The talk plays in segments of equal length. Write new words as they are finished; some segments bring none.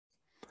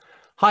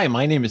Hi,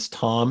 my name is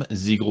Tom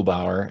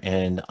Ziegelbauer,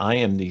 and I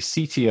am the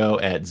CTO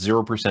at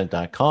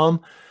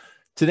 0%.com.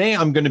 Today,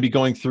 I'm going to be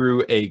going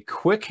through a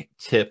quick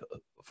tip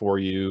for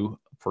you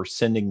for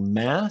sending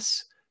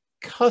mass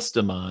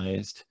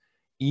customized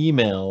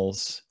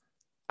emails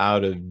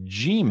out of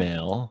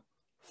Gmail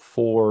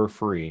for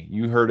free.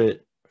 You heard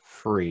it,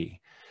 free.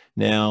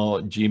 Now,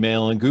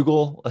 Gmail and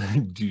Google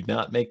do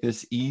not make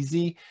this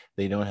easy.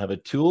 They don't have a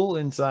tool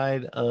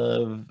inside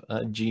of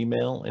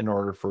Gmail in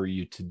order for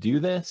you to do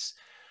this.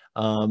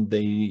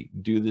 They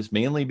do this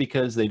mainly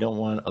because they don't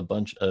want a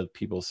bunch of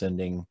people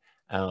sending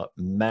out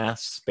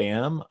mass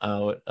spam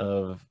out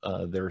of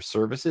their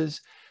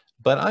services.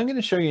 But I'm going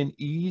to show you an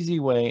easy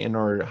way in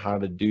order how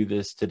to do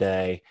this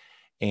today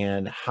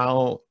and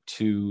how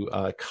to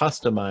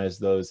customize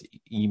those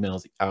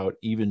emails out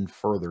even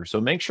further. So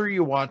make sure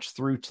you watch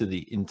through to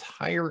the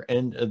entire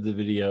end of the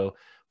video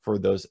for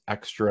those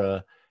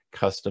extra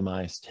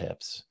customized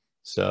tips.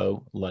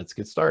 So let's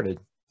get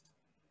started.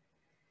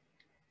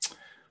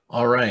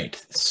 All right,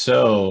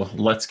 so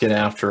let's get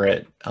after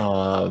it.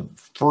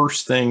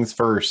 First things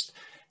first,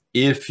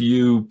 if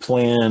you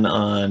plan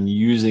on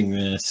using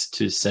this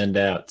to send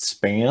out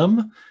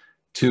spam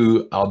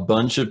to a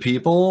bunch of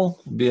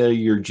people via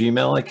your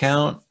Gmail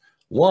account,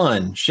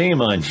 one,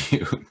 shame on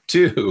you.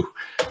 Two,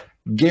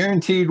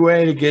 guaranteed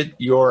way to get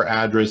your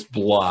address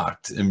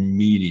blocked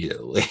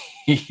immediately.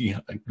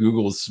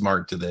 Google's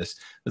smart to this.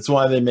 That's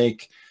why they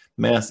make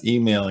mass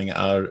emailing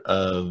out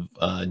of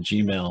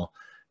Gmail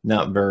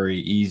not very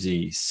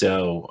easy.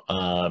 So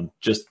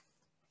just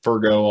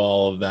forgo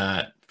all of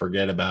that.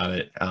 Forget about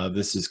it.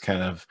 This is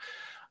kind of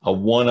a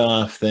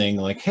one-off thing,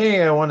 like,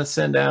 hey, I want to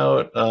send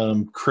out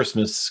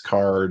Christmas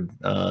card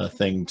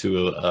thing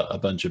to a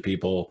bunch of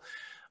people,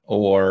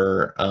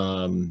 or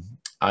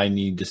I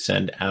need to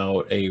send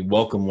out a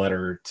welcome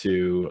letter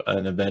to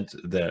an event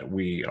that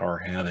we are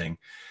having.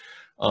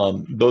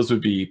 Those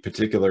would be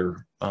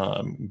particular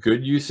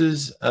good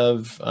uses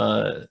of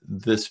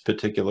this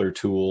particular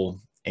tool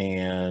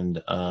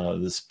and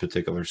this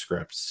particular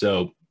script.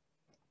 So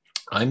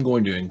I'm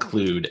going to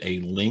include a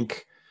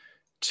link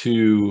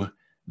to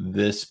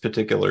this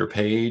particular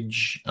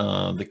page,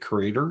 the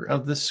creator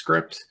of this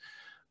script,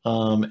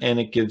 and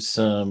it gives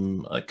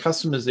some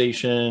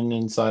customization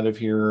inside of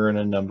here and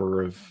a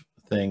number of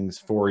things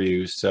for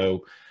you.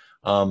 So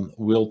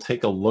we'll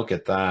take a look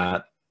at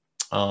that.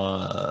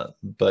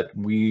 But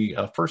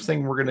first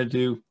thing we're going to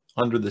do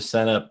under the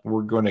setup,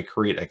 we're going to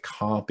create a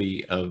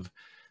copy of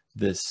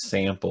this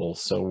sample.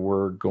 So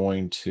we're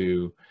going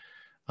to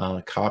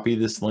copy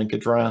this link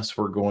address.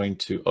 We're going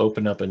to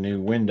open up a new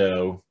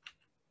window,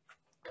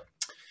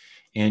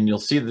 and you'll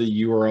see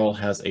the URL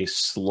has a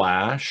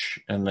slash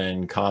and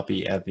then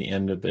copy at the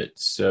end of it.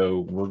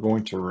 So we're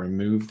going to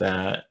remove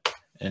that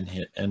and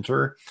hit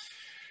enter.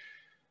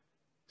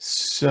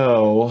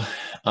 So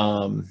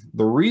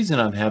the reason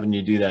I'm having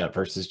you do that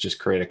versus just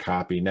create a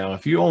copy. Now,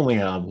 if you only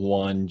have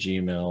one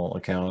Gmail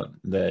account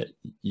that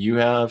you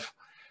have,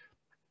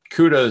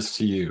 kudos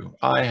to you.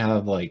 I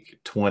have like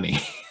 20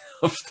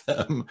 of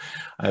them.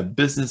 I have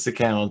business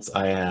accounts,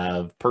 I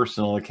have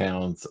personal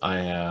accounts, I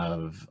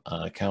have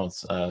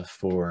accounts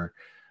for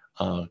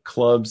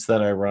clubs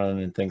that I run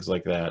and things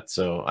like that.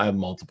 So I have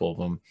multiple of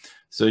them.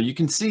 So you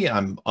can see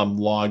I'm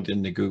logged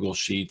into Google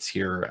Sheets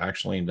here,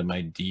 actually into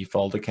my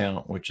default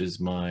account, which is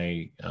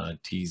my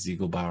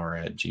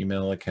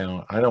tziegelbauer@gmail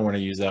account. I don't want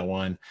to use that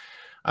one.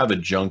 I have a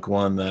junk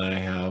one that I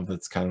have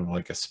that's kind of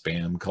like a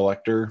spam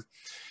collector.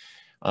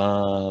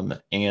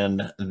 And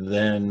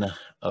then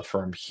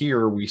from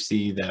here, we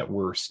see that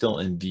we're still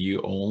in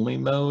view only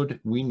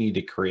mode. We need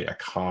to create a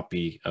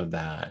copy of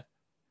that.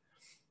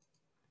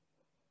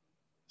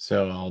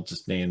 So I'll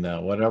just name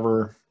that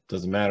whatever,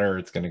 doesn't matter.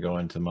 It's going to go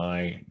into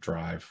my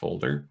Drive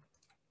folder.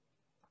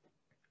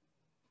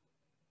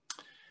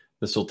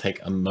 This will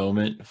take a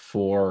moment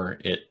for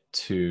it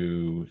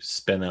to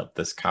spin up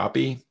this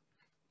copy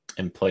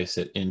and place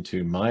it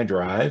into my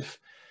Drive.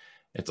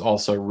 It's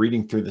also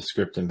reading through the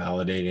script and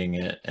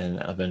validating it,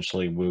 and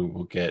eventually we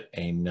will get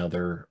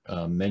another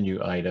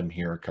menu item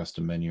here, a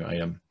custom menu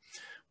item.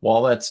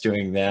 While that's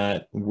doing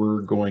that,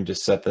 we're going to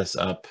set this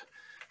up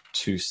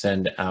to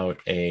send out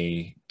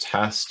a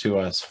test to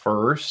us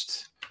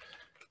first.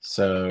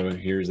 So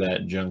here's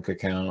that junk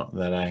account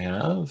that I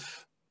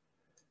have.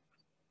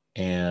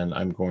 And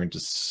I'm going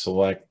to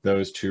select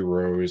those two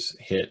rows,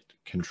 hit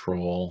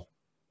Control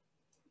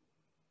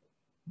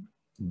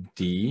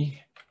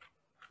D,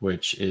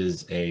 which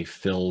is a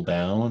fill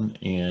down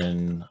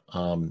in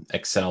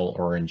Excel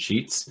or in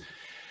Sheets.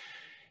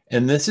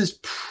 And this is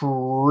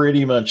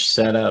pretty much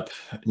set up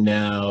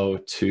now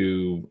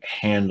to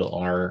handle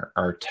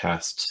our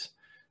tests.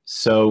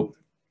 So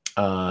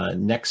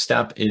next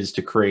step is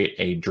to create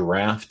a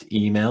draft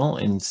email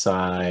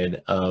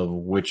inside of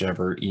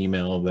whichever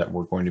email that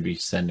we're going to be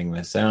sending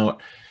this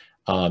out.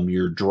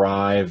 Your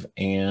Drive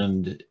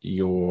and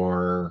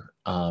your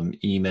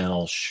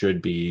email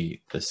should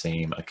be the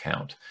same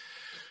account.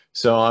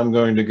 So I'm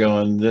going to go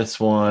on this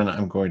one.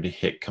 I'm going to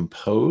hit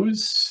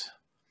compose.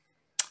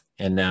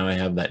 And now I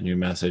have that new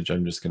message.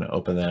 I'm just going to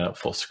open that up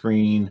full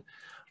screen.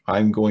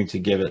 I'm going to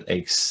give it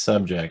a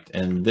subject,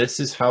 and this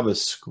is how the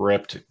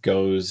script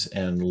goes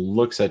and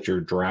looks at your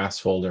drafts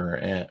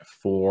folder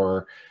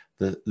for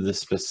the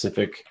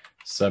specific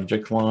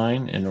subject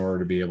line in order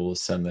to be able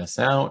to send this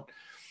out.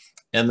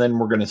 And then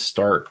we're going to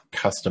start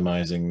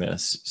customizing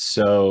this.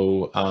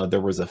 So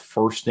there was a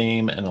first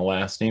name and a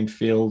last name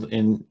field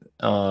in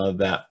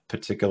that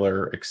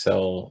particular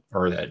Excel,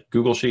 or that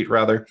Google Sheet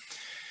rather.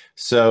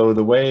 So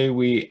the way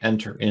we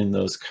enter in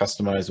those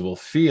customizable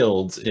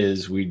fields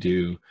is we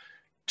do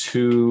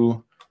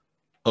 2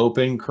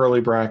 open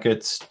curly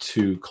brackets,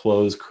 2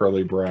 close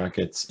curly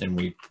brackets, and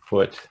we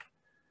put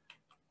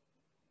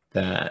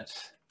that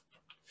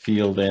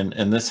field in.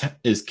 And this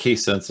is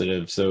case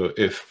sensitive. So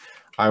if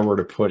I were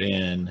to put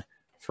in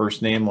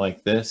first name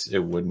like this, it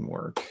wouldn't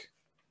work.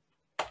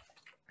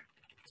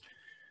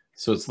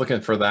 So it's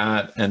looking for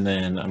that. And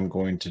then I'm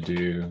going to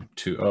do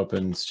 2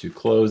 opens, 2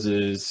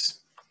 closes,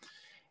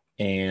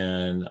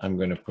 and I'm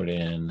going to put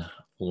in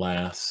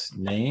last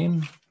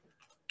name.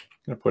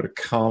 I'm going to put a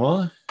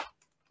comma.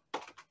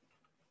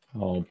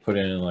 I'll put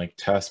in like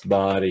test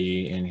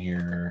body in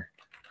here,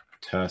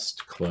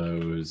 test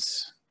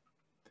close,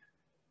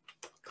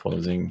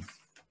 closing,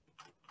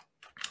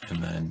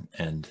 and then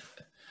end.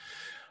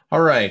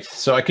 All right,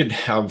 so I could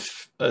have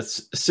a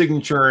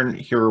signature in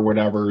here or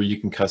whatever. You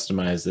can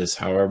customize this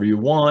however you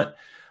want,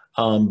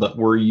 but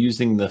we're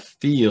using the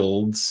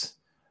fields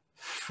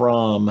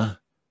from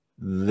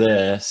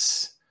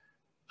this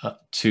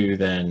to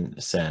then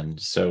send.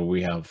 So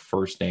we have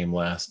first name,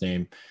 last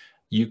name.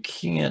 You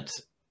can't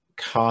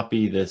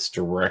copy this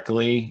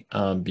directly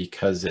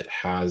because it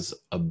has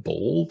a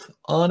bold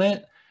on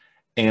it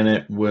and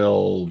it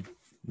will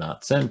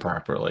not send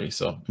properly.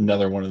 So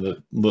another one of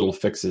the little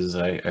fixes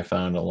I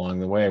found along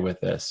the way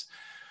with this.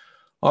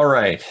 All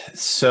right,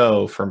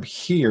 so from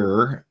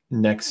here,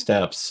 next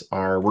steps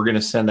are we're going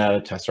to send out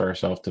a test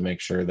ourselves to make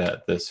sure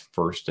that this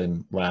first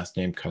and last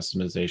name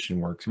customization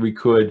works. We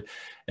could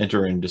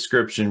enter in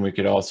description. We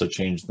could also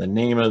change the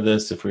name of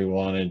this if we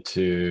wanted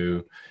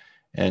to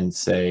and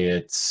say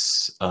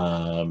it's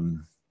pool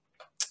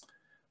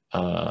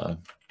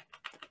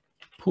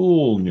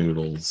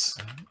noodles.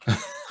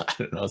 I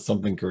don't know,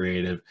 something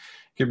creative.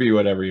 It could be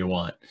whatever you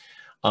want.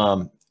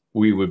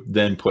 We would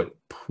then put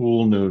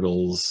pool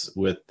noodles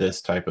with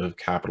this type of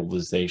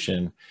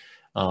capitalization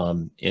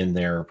in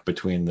there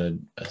between the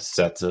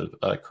sets of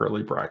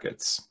curly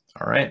brackets.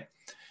 All right.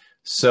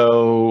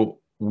 So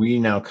we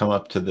now come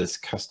up to this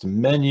custom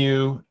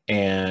menu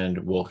and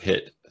we'll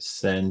hit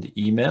send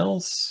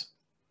emails.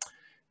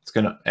 It's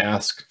going to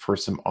ask for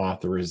some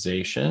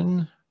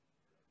authorization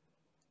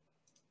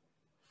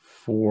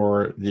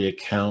for the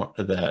account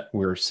that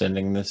we're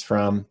sending this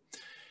from.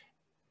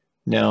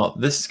 Now,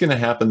 this is going to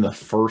happen the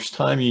first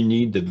time you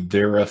need to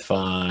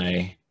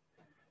verify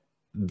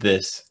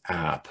this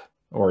app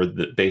or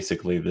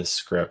basically this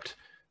script.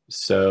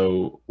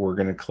 So we're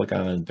going to click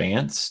on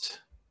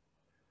advanced,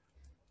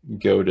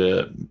 go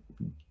to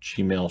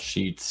Gmail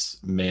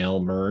Sheets, mail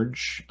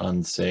merge,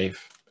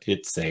 unsafe,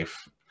 it's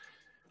safe.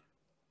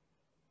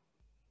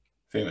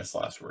 Famous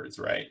last words,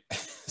 right?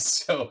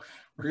 So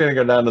we're going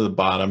to go down to the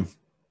bottom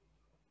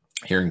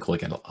here and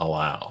click on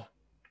allow.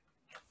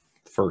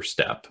 First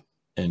step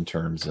in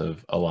terms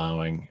of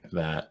allowing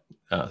that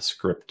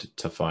script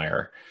to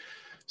fire.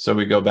 So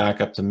we go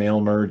back up to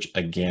mail merge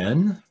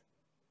again,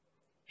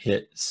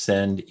 hit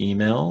send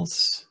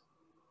emails.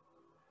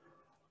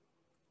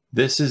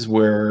 This is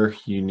where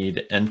you need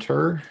to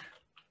enter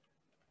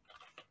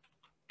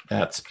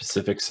that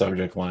specific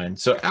subject line.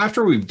 So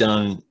after we've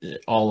done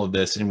all of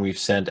this and we've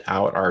sent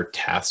out our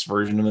test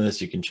version of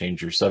this, you can change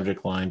your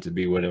subject line to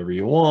be whatever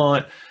you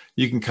want.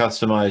 You can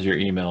customize your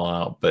email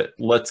out, but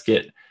let's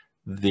get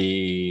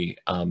the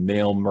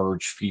mail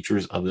merge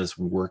features of this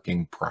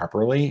working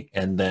properly,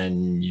 and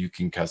then you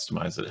can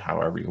customize it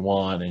however you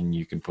want, and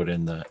you can put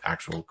in the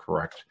actual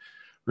correct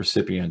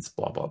recipients,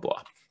 blah, blah,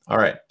 blah. All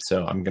right,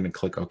 so I'm going to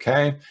click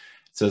OK. It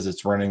says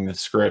it's running the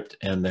script,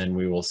 and then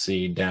we will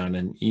see down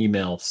an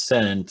email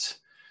sent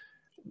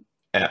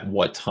at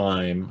what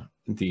time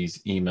these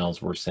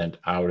emails were sent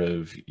out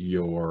of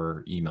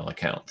your email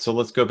account. So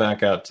let's go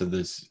back out to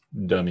this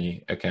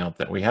dummy account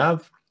that we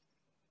have,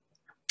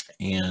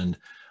 and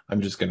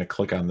I'm just going to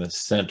click on this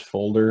sent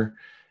folder,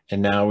 and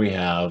now we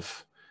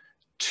have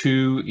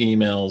 2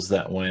 emails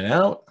that went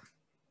out,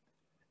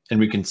 and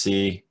we can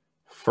see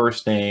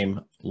first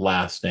name,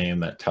 last name,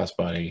 that test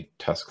body,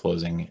 test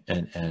closing,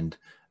 and end.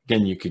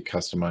 Again, you could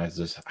customize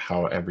this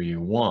however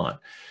you want.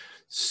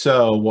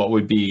 So what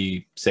would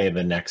be, say,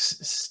 the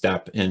next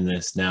step in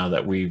this now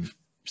that we've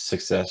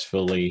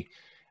successfully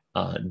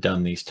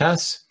done these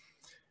tests?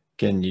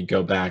 Again, you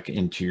go back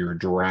into your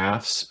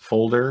drafts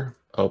folder,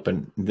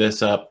 open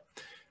this up.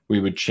 We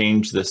would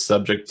change the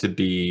subject to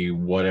be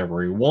whatever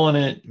we want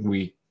it.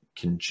 We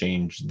can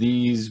change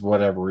these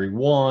whatever we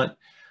want.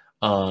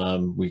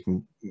 We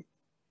can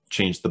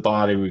change the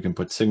body. We can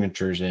put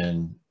signatures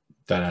in,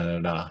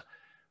 da-da-da-da.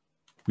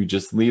 We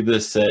just leave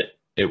this set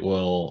it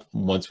will,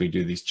 once we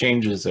do these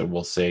changes, it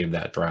will save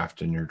that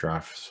draft in your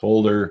drafts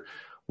folder.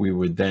 We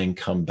would then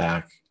come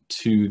back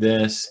to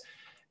this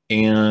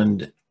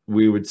and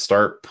we would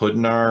start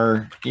putting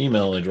our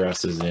email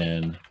addresses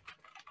in.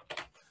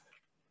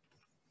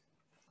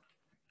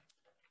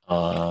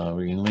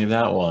 We can leave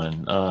that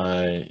one.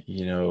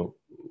 You know,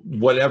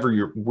 wherever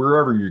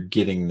you're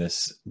getting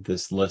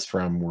this list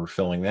from, we're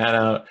filling that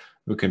out.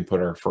 We can put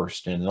our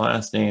first and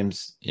last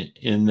names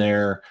in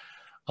there.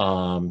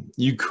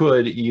 You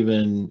could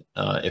even,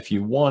 if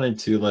you wanted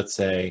to, let's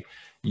say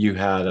you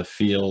had a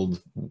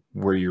field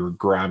where you were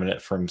grabbing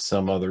it from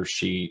some other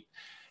sheet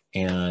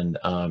and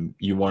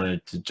you wanted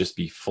it to just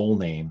be full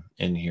name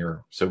in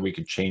here. So we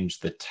could change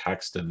the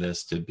text of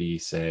this to be,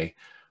 say,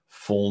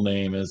 full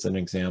name as an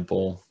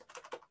example.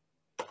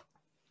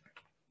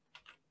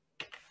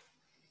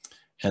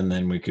 And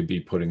then we could be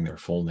putting their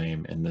full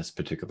name in this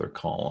particular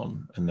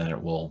column, and then it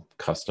will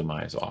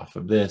customize off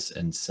of this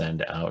and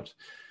send out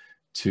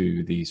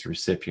to these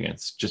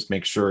recipients. Just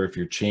make sure if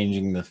you're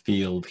changing the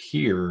field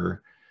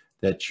here,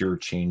 that you're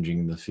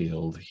changing the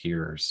field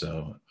here.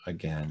 So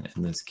again,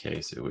 in this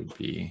case, it would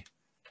be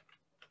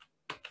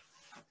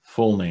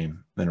full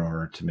name in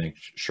order to make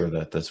sure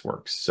that this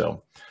works.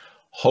 So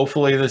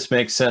hopefully this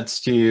makes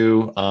sense to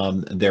you.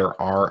 There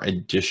are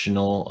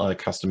additional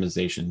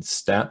customization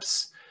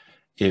steps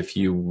if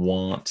you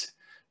want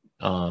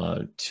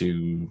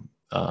to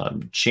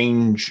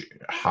change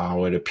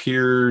how it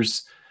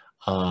appears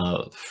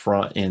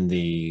in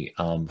the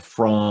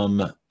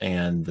from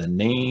and the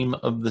name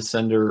of the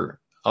sender.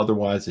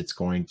 Otherwise, it's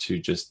going to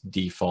just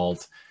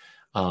default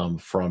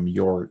from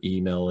your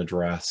email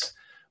address.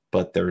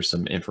 But there's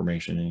some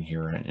information in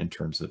here in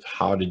terms of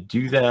how to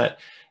do that.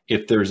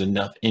 If there's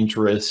enough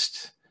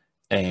interest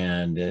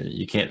and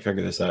you can't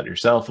figure this out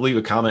yourself, leave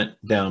a comment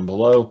down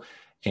below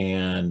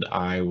and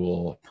I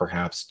will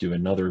perhaps do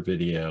another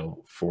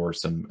video for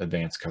some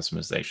advanced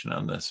customization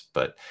on this.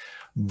 But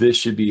this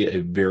should be a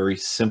very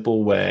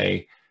simple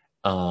way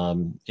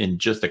in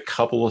just a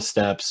couple of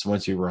steps.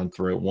 Once you run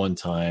through it one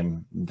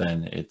time,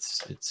 then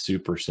it's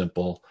super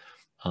simple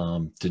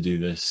to do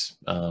this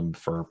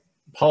for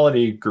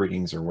holiday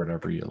greetings or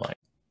whatever you like.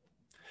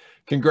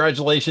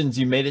 Congratulations,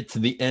 you made it to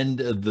the end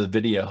of the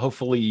video.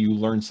 Hopefully you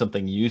learned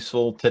something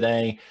useful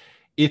today.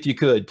 If you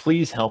could,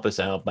 please help us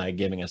out by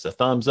giving us a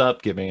thumbs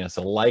up, giving us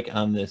a like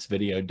on this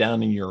video.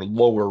 Down in your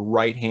lower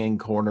right-hand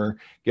corner,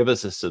 give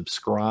us a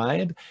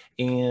subscribe.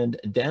 And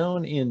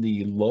down in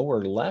the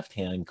lower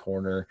left-hand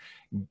corner,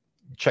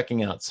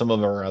 checking out some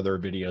of our other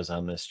videos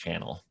on this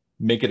channel.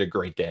 Make it a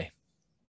great day.